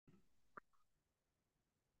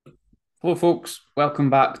Hello, folks.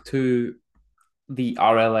 Welcome back to the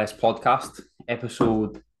RLS podcast,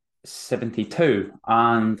 episode 72.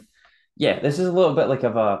 And yeah, this is a little bit like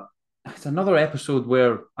it's another episode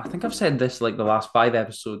where I think I've said this like the last five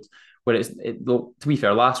episodes, where to be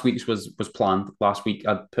fair, last week's was planned. Last week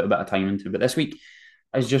I'd put a bit of time into, but this week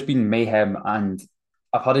has just been mayhem. And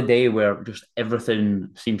I've had a day where just everything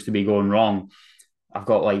seems to be going wrong. I've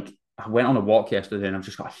got like I went on a walk yesterday and I've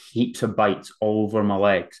just got heaps of bites all over my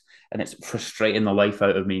legs, and it's frustrating the life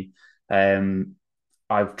out of me. Um,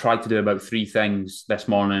 I've tried to do about three things this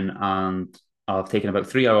morning, and I've taken about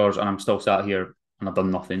 3 hours, and I'm still sat here and I've done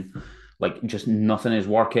nothing. Like just nothing is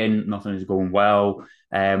working, nothing is going well.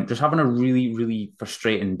 Just having a really, really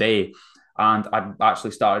frustrating day. And I've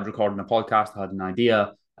actually started recording a podcast. I had an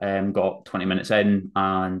idea, got 20 minutes in,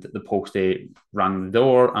 and the postie rang the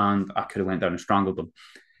door, and I could have went down and strangled him.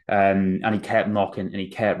 And he kept knocking, and he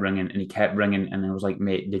kept ringing, and he kept ringing, and I was like,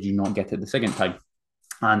 "Mate, did you not get it the second time?"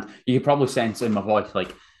 And you could probably sense in my voice,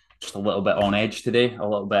 like just a little bit on edge today, a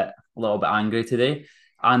little bit angry today,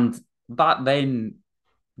 and that then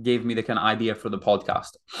gave me the kind of idea for the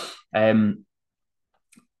podcast. Um,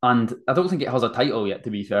 and I don't think it has a title yet. To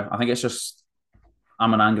be fair, I think it's just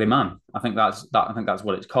I'm an angry man. I think that's that. I think that's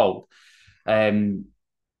what it's called. Um,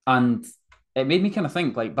 and it made me kind of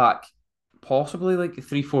think like back possibly like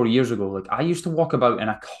 3 4 years ago. Like I used to walk about in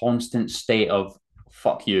a constant state of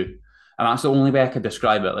fuck you, and that's the only way I could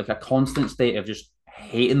describe it. Like a constant state of just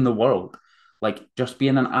hating the world, like just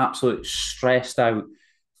being an absolute stressed out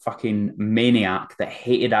fucking maniac that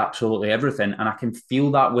hated absolutely everything. And I can feel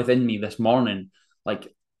that within me this morning.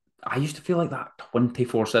 Like I used to feel like that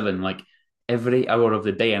 24/7, like every hour of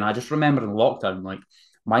the day. And I just remember in lockdown, like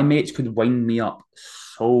my mates could wind me up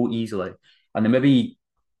so easily, and they maybe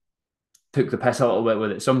took the piss a little bit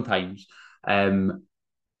with it sometimes. Um,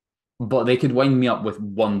 but they could wind me up with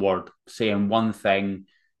one word, saying one thing.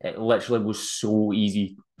 It literally was so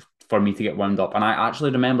easy for me to get wound up. And I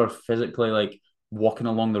actually remember physically like walking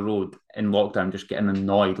along the road in lockdown, just getting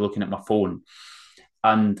annoyed, looking at my phone.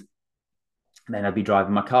 And then I'd be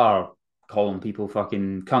driving my car, calling people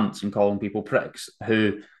fucking cunts and calling people pricks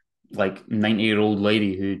who like 90-year-old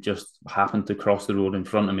lady who just happened to cross the road in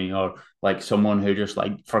front of me, or like someone who just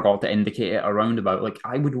like forgot to indicate it a roundabout. Like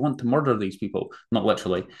I would want to murder these people, not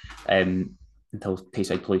literally, um, until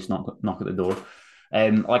Tayside police knock at the door.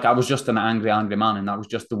 Like I was just an angry man, and that was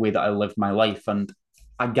just the way that I lived my life. And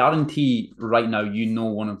I guarantee right now,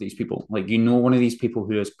 one of these people. Like one of these people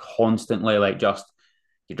who is constantly like just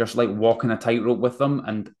you're just like walking a tightrope with them,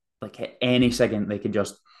 and like at any second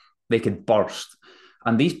they could burst.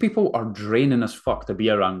 And these people are draining as fuck to be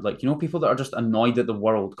around. Like, people that are just annoyed at the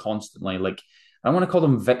world constantly. Like, I don't want to call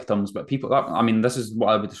them victims, but people that, I mean, this is what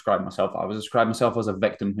I would describe myself. I would describe myself as a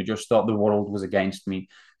victim who just thought the world was against me,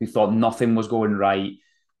 who thought nothing was going right.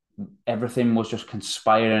 Everything was just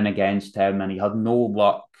conspiring against him, and he had no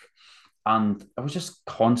luck. And I was just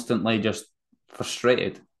constantly just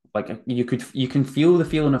frustrated. Like you can feel the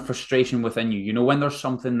feeling of frustration within you. When there's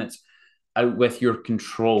something that's out with your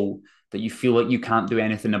control that you feel like you can't do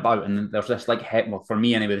anything about, and there's this like well, for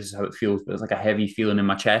me anyway, this is how it feels, but it's like a heavy feeling in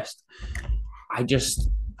my chest. I just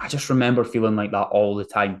I just remember feeling like that all the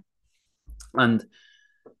time. And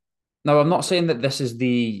now I'm not saying that this is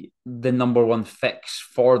the number one fix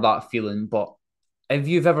for that feeling, but if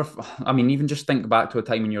you've ever, I mean, even just think back to a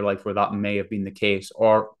time in your life where that may have been the case,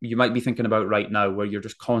 or you might be thinking about right now where you're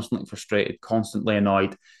just constantly frustrated, constantly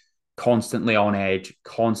annoyed, constantly on edge,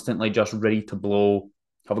 constantly just ready to blow,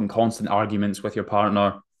 having constant arguments with your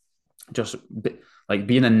partner, just like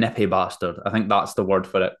being a nippy bastard. I think that's the word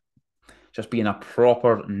for it. Just being a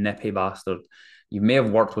proper nippy bastard. You may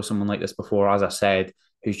have worked with someone like this before, as I said,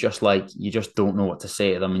 who's just like you just don't know what to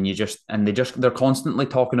say to them, and they're constantly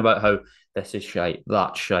talking about how this is shite,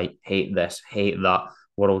 that's shite, hate this, hate that,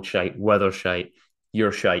 world shite, weather shite,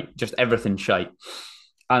 you're shite, just everything shite.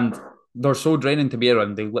 And they're so draining to be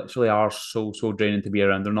around. They literally are so draining to be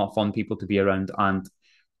around. They're not fun people to be around. And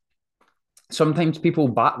sometimes people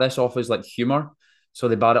bat this off as like humor. So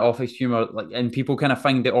they bat it off as humor, like, and people kind of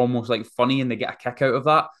find it almost like funny, and they get a kick out of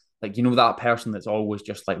that. Like that person that's always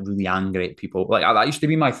just like really angry at people. Like that used to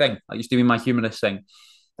be my thing. That used to be my humorous thing.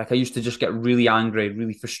 Like I used to just get really angry,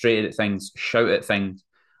 really frustrated at things, shout at things,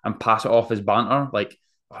 and pass it off as banter. Like,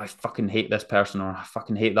 oh, I fucking hate this person, or I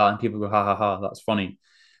fucking hate that, and people go, ha ha ha, that's funny.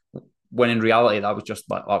 When in reality, that was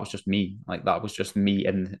just me. Like that was just me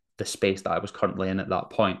in the space that I was currently in at that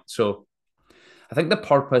point. So I think the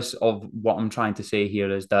purpose of what I'm trying to say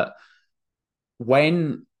here is that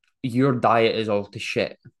when your diet is all to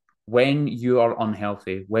shit, when you are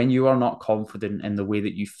unhealthy, when you are not confident in the way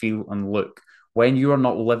that you feel and look, when you are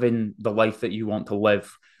not living the life that you want to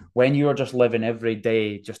live, when you are just living every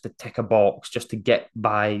day just to tick a box, just to get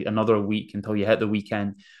by another week until you hit the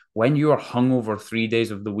weekend, when you are hungover 3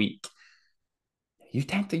 days of the week, you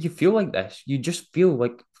feel like this. You just feel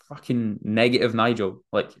like fucking negative Nigel.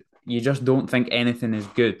 Like you just don't think anything is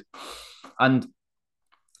good. And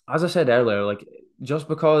as I said earlier, like just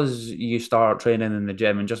because you start training in the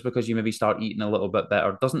gym and just because you maybe start eating a little bit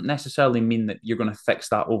better doesn't necessarily mean that you're going to fix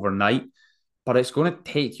that overnight, but it's going to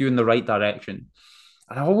take you in the right direction.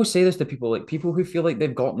 And I always say this to people, like people who feel like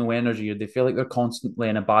they've got no energy or they feel like they're constantly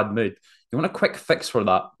in a bad mood. You want a quick fix for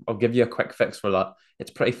that? I'll give you a quick fix for that.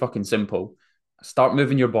 It's pretty fucking simple. Start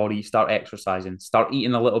moving your body, start exercising, start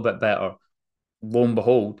eating a little bit better. Lo and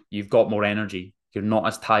behold, you've got more energy. You're not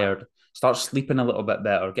as tired. Start sleeping a little bit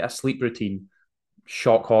better. Get a sleep routine.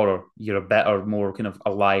 Shock horror. You're a better, more kind of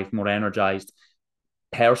alive, more energized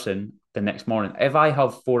person the next morning. If I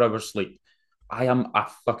have 4 hours sleep, I am a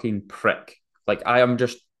fucking prick. Like I am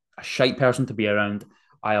just a shite person to be around.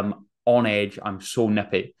 I am on edge. I'm so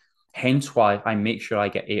nippy. Hence why I make sure I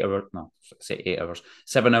get 8 hours, no, say 8 hours,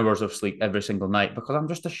 7 hours of sleep every single night because I'm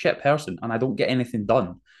just a shit person and I don't get anything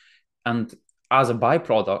done. And as a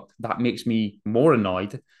byproduct, that makes me more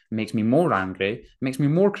annoyed, makes me more angry, makes me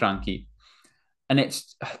more cranky. And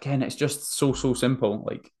it's again, it's just so simple.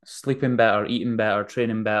 Like sleeping better, eating better,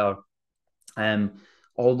 training better, um,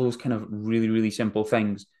 all those kind of really simple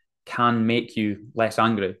things can make you less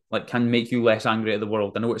angry. Like can make you less angry at the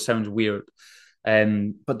world. I know it sounds weird,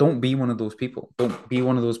 but don't be one of those people. Don't be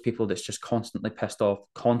one of those people that's just constantly pissed off,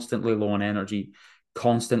 constantly low on energy,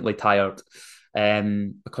 constantly tired,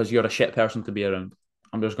 because you're a shit person to be around.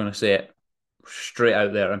 I'm just going to say it straight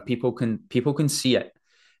out there, and people can see it,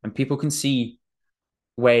 and people can see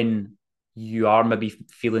when you are maybe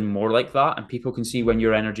feeling more like that, and people can see when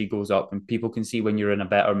your energy goes up, and people can see when you're in a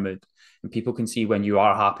better mood, and people can see when you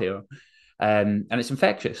are happier. And it's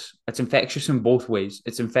infectious. It's infectious in both ways.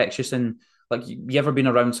 It's infectious in like you ever been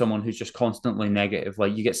around someone who's just constantly negative?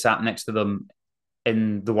 Like you get sat next to them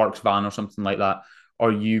in the works van or something like that,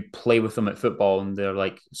 or you play with them at football and they're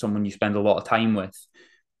like someone you spend a lot of time with.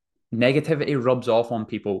 Negativity rubs off on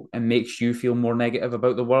people and makes you feel more negative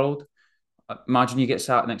about the world. Imagine you get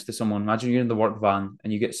sat next to someone. Imagine you're in the work van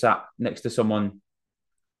and you get sat next to someone.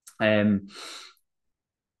 Um,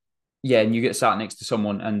 yeah, and you get sat next to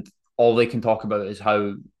someone, and all they can talk about is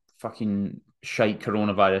how fucking shite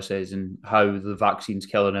coronavirus is and how the vaccine's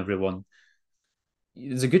killing everyone.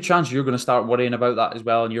 There's a good chance you're going to start worrying about that as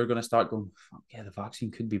well, and you're going to start going, "Yeah, the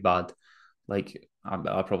vaccine could be bad." Like,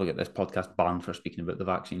 I'll probably get this podcast banned for speaking about the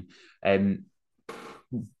vaccine. Um,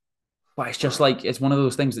 but it's just like it's one of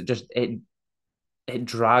those things that just it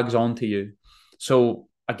drags onto you. So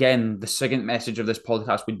again, the second message of this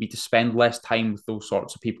podcast would be to spend less time with those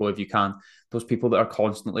sorts of people if you can. Those people that are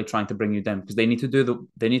constantly trying to bring you down because they need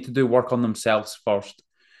to do work on themselves first.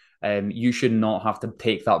 You should not have to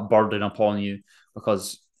take that burden upon you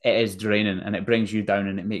because it is draining and it brings you down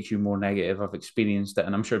and it makes you more negative. I've experienced it,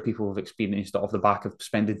 and I'm sure people have experienced it off the back of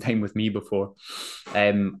spending time with me before.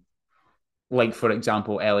 Like for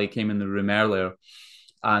example, Ellie came in the room earlier,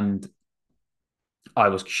 and I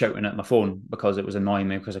was shouting at my phone because it was annoying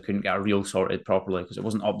me because I couldn't get a reel sorted properly because it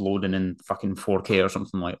wasn't uploading in fucking 4K or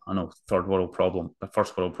something like I know third world problem, but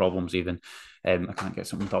first world problems even. I can't get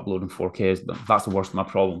something to upload in 4K. That's the worst of my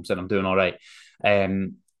problems, and I'm doing all right.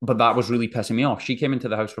 But that was really pissing me off. She came into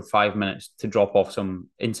the house for 5 minutes to drop off some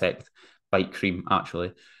insect bite cream,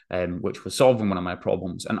 actually, which was solving one of my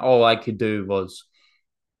problems, and all I could do was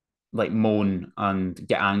like moan and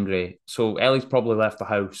get angry. So Ellie's probably left the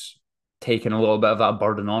house taking a little bit of that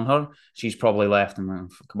burden on her. She's probably left and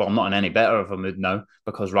well, I'm not in any better of a mood now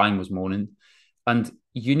because Ryan was moaning. And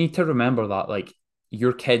you need to remember that like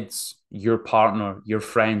your kids, your partner, your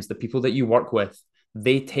friends, the people that you work with,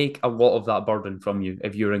 they take a lot of that burden from you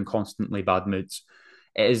if you're in constantly bad moods.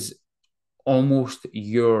 It is almost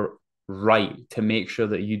your right to make sure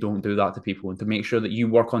that you don't do that to people and to make sure that you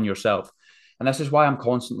work on yourself. And this is why I'm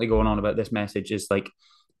constantly going on about this message is like,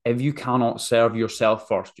 if you cannot serve yourself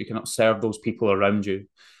first, you cannot serve those people around you.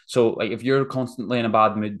 So, like, if you're constantly in a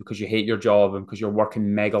bad mood because you hate your job and because you're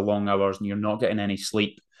working mega long hours and you're not getting any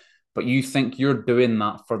sleep, but you think you're doing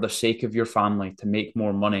that for the sake of your family to make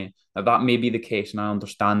more money, now that may be the case, and I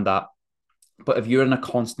understand that. But if you're in a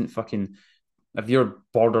constant fucking, if you're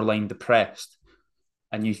borderline depressed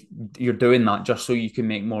and you're doing that just so you can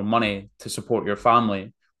make more money to support your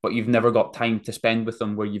family, but you've never got time to spend with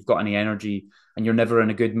them where you've got any energy and you're never in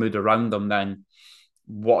a good mood around them, then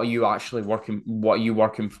what are you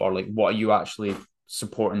working for? Like what are you actually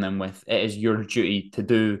supporting them with? It is your duty to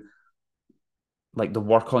do like the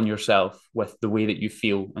work on yourself with the way that you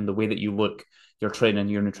feel and the way that you look, your training,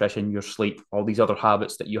 your nutrition, your sleep, all these other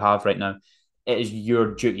habits that you have right now, it is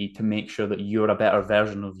your duty to make sure that you're a better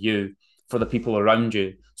version of you for the people around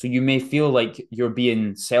you. So you may feel like you're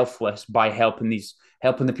being selfless by helping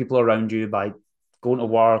the people around you by going to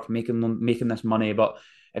work, making this money. But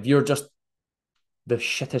if you're just the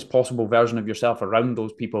shittest possible version of yourself around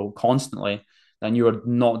those people constantly, then you are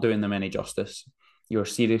not doing them any justice. You're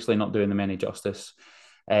seriously not doing them any justice.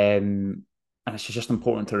 And it's just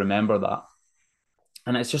important to remember that.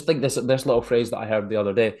 And it's just like this little phrase that I heard the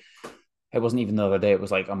other day. It wasn't even the other day. It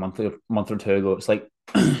was like a month or two ago. It's like,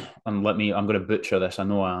 and I'm going to butcher this. I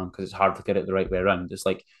know I am because it's hard to get it the right way around. It's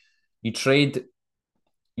like you trade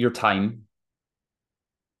your time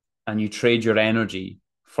and you trade your energy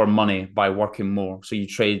for money by working more. So you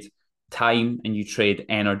trade time and you trade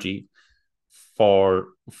energy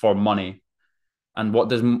for money. And what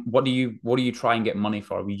do you try and get money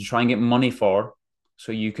for? You try and get money for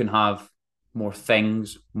so you can have more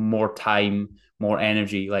things, more time, more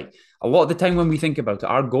energy. Like a lot of the time when we think about it,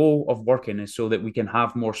 our goal of working is so that we can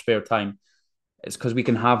have more spare time. It's because we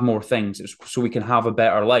can have more things. It's so we can have a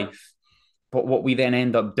better life. But what we then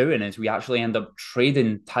end up doing is we actually end up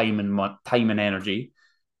trading time and energy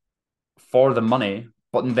for the money,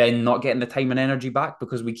 but then not getting the time and energy back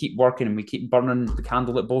because we keep working and we keep burning the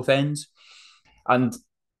candle at both ends. And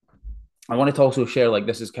I wanted to also share, like,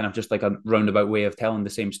 this is kind of just like a roundabout way of telling the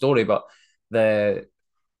same story, but the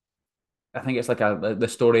I think it's like the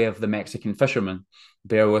story of the Mexican fisherman.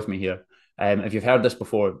 Bear with me here. If you've heard this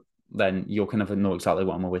before, then you'll kind of know exactly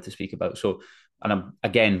what I'm away to speak about. So, and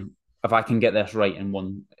again, if I can get this right in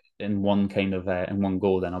one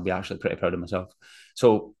go, then I'll be actually pretty proud of myself.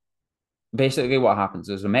 So basically, what happens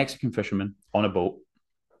is a Mexican fisherman on a boat,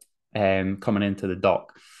 coming into the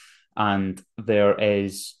dock, and there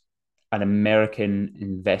is an American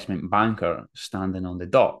investment banker standing on the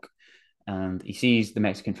dock. And he sees the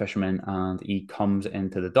Mexican fisherman and he comes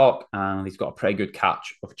into the dock and he's got a pretty good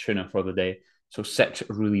catch of tuna for the day. So 6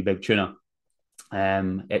 really big tuna.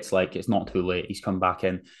 It's like it's not too late. He's come back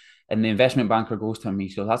in, and the investment banker goes to him.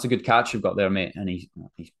 He goes, "That's a good catch you've got there, mate." And he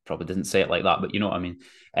probably didn't say it like that, but you know what I mean.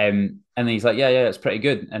 And he's like, "Yeah, it's pretty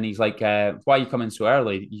good." And he's like, "Why are you coming so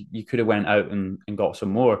early? You could have went out and got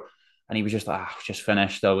some more." And he was just like, "I was just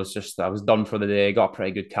finished. I was done for the day. Got a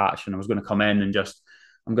pretty good catch, and I was going to come in and just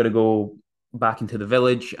I'm going to go back into the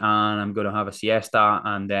village and I'm going to have a siesta,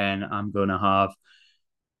 and then I'm going to have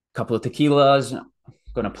a couple of tequilas,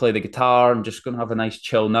 going to play the guitar and just going to have a nice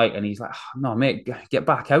chill night." And he's like, "Oh, no, mate, get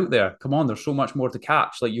back out there. Come on, there's so much more to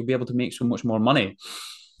catch. Like you'll be able to make so much more money."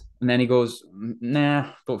 And then he goes,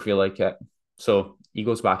 "Nah, don't feel like it." So he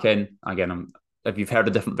goes back in again. If you've heard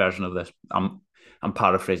a different version of this, I'm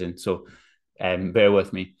paraphrasing. So bear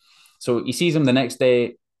with me. So he sees him the next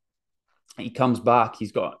day. He comes back.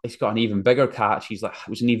 He's got an even bigger catch. He's like, "It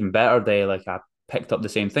was an even better day. Like I picked up the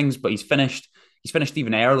same things, but he's finished. He's finished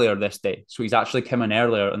even earlier this day. So he's actually come in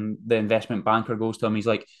earlier." And the investment banker goes to him. He's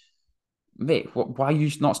like, "Mate, why are you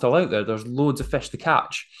not still out there? There's loads of fish to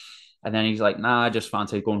catch." And then he's like, "Nah, I just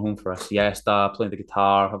fancy going home for a siesta, play the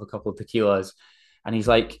guitar, have a couple of tequilas." And he's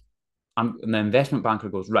like, and the investment banker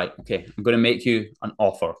goes, "Right, okay, I'm going to make you an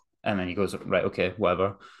offer." And then he goes, "Right, okay,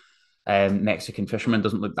 whatever." Mexican fisherman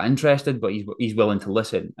doesn't look that interested, but he's willing to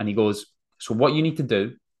listen. And he goes, "So what you need to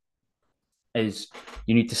do is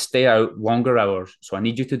you need to stay out longer hours. So I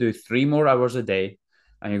need you to do 3 more hours a day,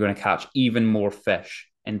 and you're going to catch even more fish.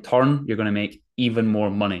 In turn, you're going to make even more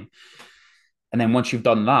money. And then once you've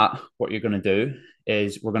done that, what you're going to do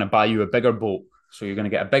is we're going to buy you a bigger boat. So you're going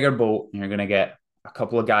to get a bigger boat, and you're going to get a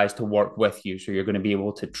couple of guys to work with you. So you're going to be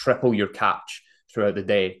able to triple your catch throughout the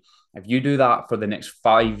day. If you do that for the next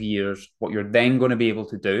 5 years, what you're then going to be able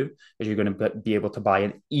to do is you're going to be able to buy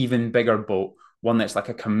an even bigger boat, one that's like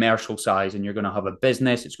a commercial size, and you're going to have a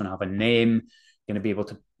business. It's going to have a name. You're going to be able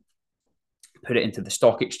to put it into the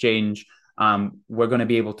stock exchange. We're going to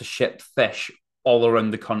be able to ship fish all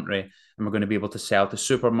around the country, and we're going to be able to sell to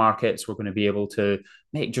supermarkets. We're going to be able to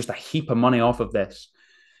make just a heap of money off of this.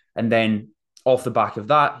 And then off the back of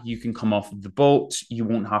that, you can come off of the boats. You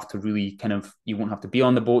won't have to be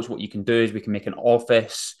on the boats. What you can do is we can make an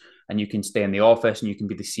office, and you can stay in the office and you can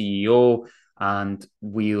be the CEO, and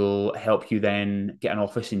we'll help you then get an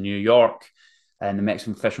office in New York. And the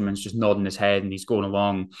Mexican fisherman's just nodding his head and he's going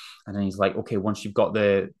along. And then he's like, "Okay, once you've got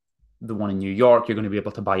the one in New York, you're going to be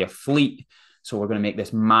able to buy a fleet. So we're going to make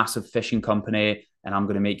this massive fishing company, and I'm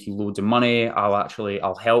going to make you loads of money.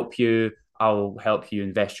 I'll help you. I'll help you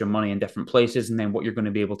invest your money in different places. And then what you're going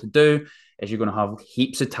to be able to do is you're going to have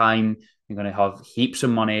heaps of time. You're going to have heaps of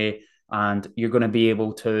money, and you're going to be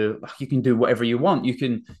able to, you can do whatever you want. You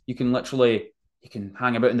can literally, you can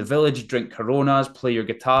hang about in the village, drink Coronas, play your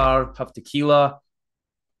guitar, have tequila,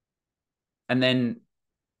 and then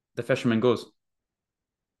the fisherman goes.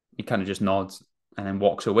 He kind of just nods and then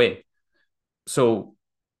walks away. So,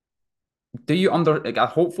 do you under? Like,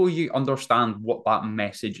 hopefully, you understand what that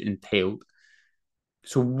message entailed.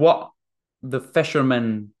 So, the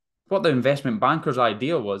fisherman, what the investment banker's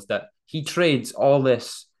idea was that he trades all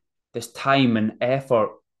this time and effort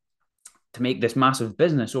to make this massive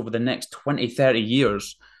business over the next 20, 30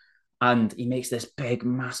 years. And he makes this big,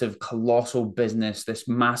 massive, colossal business, this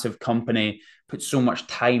massive company, puts so much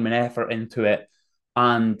time and effort into it.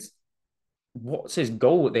 And what's his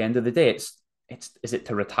goal at the end of the day? It's is it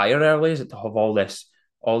to retire early? Is it to have all this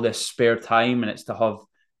spare time, and it's to have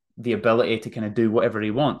the ability to kind of do whatever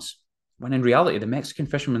he wants? When in reality, the Mexican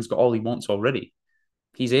fisherman's got all he wants already.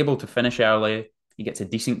 He's able to finish early. He gets a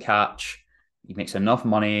decent catch. He makes enough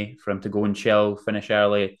money for him to go and chill, finish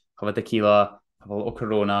early, have a tequila, have a little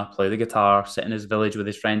Corona, play the guitar, sit in his village with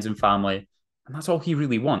his friends and family, and that's all he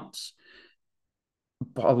really wants.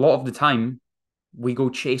 But a lot of the time, we go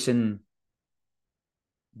chasing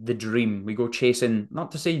the dream. We go chasing,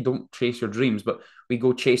 not to say don't chase your dreams, but we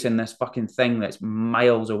go chasing this fucking thing that's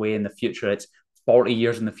miles away in the future. It's 40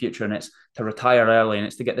 years in the future, and it's to retire early, and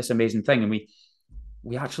it's to get this amazing thing. And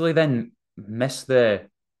we actually then miss the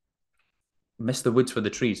woods for the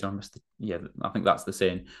trees, or yeah, I think that's the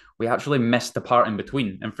saying. We actually miss the part in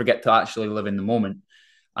between and forget to actually live in the moment.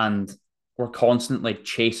 And we're constantly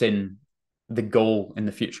chasing the goal in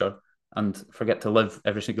the future and forget to live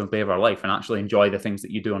every single day of our life and actually enjoy the things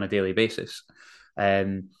that you do on a daily basis.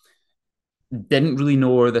 Um, didn't really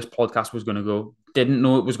know where this podcast was going to go. Didn't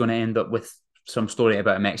know it was going to end up with some story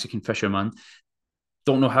about a Mexican fisherman.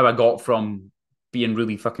 Don't know how I got from being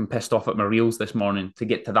really fucking pissed off at my reels this morning to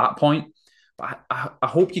get to that point. But I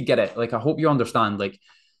hope you get it. Like, I hope you understand. Like,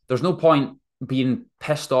 there's no point being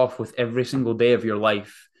pissed off with every single day of your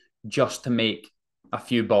life just to make a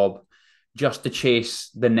few bob, just to chase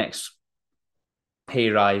the next pay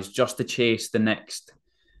rise, just to chase the next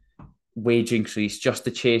wage increase, just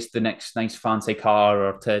to chase the next nice fancy car,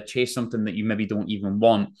 or to chase something that you maybe don't even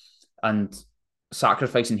want, and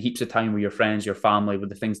sacrificing heaps of time with your friends, your family, with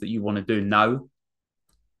the things that you want to do now.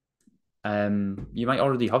 You might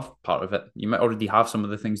already have part of it. You might already have some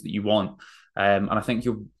of the things that you want. And I think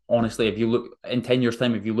you'll honestly, if you look in 10 years'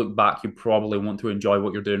 time, if you look back, you probably want to enjoy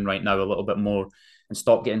what you're doing right now a little bit more and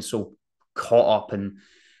stop getting so caught up and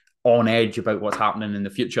on edge about what's happening in the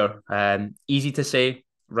future. Easy to say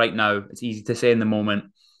right now, it's easy to say in the moment,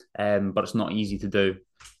 but it's not easy to do.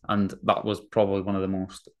 And that was probably one of the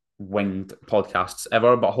most winged podcasts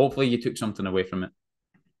ever. But hopefully, you took something away from it.